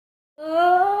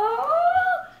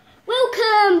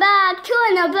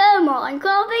another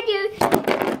Minecraft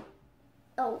video.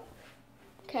 Oh,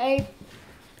 okay.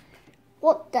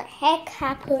 What the heck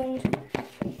happened?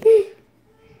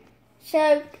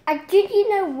 So, did you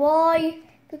know why?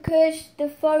 Because the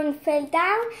phone fell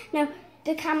down. No,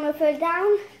 the camera fell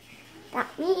down. That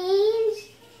means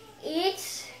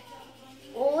it's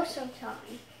awesome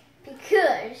time.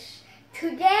 Because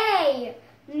today,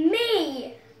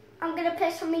 I'm gonna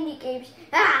play some mini games.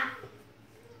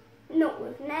 Not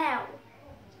with now.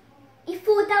 You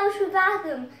thought that was with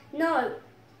Adam? No,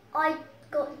 I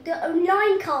got the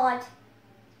online card.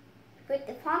 Put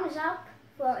the thumbs up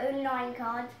for our online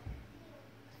card.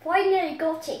 Finally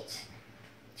got it.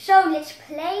 So let's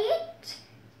play it.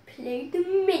 Play the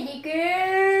mini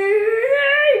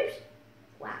games.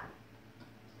 Wow.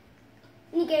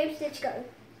 Mini games, let's go.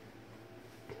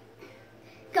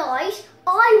 Guys,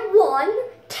 I won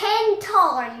 10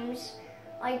 times.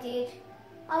 I did.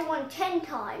 I won 10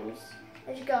 times.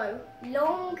 Let's go.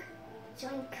 Long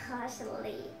John Castle.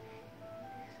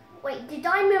 Wait, the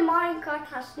Diamond Minecraft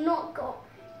has not got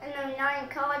an online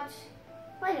card?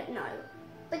 I don't know.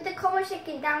 But the comment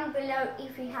section down below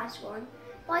if he has one.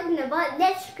 But I don't know, but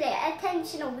let's play.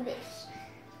 Attention over this.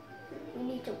 We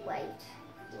need to wait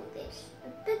for this.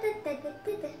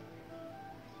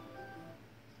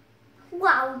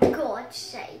 Wow, God's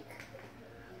sake.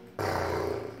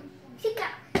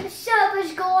 The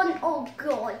server's gone. Oh,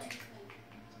 God.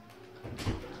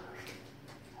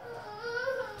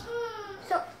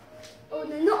 So, oh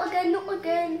no, not again, not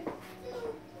again.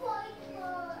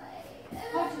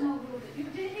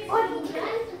 I need to get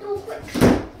out the door quick.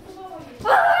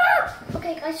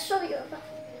 Okay, guys, sorry about that.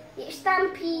 Yeah,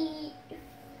 Stampede.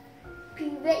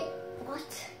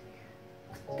 What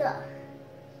the?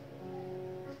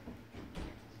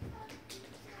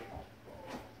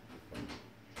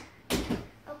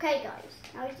 Okay, guys,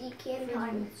 now it's EKM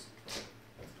time.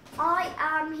 I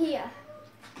am here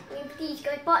with these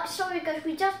guys, but sorry, guys,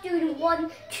 we're just doing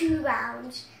 1-2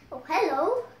 rounds. Oh,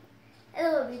 hello.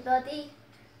 Hello, everybody.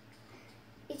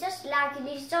 It's just lagging,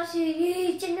 it's just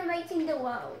generating the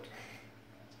world.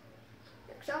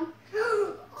 Look, some.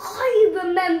 I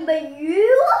remember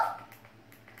you!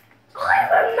 I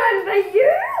remember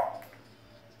you!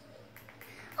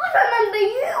 I remember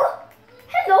you!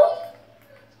 Hello!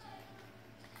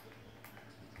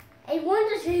 Everyone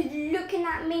just looking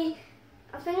at me.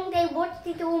 I think they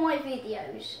watched all my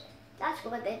videos. That's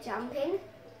why they're jumping.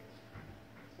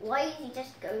 Why is he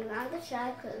just going around the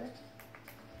circle?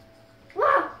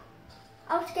 Wow!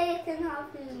 I'll skeleton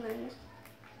half human.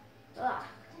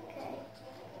 Okay.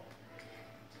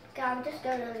 Okay, I'm just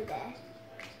going over there.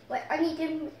 Wait, I need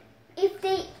to. If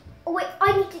they. Oh, wait,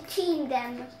 I need to team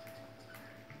them.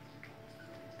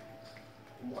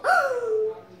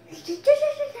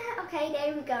 Okay,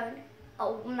 there we go.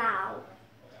 Oh, wow.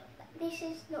 This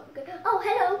is not good. Oh,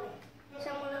 hello.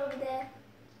 Someone over there.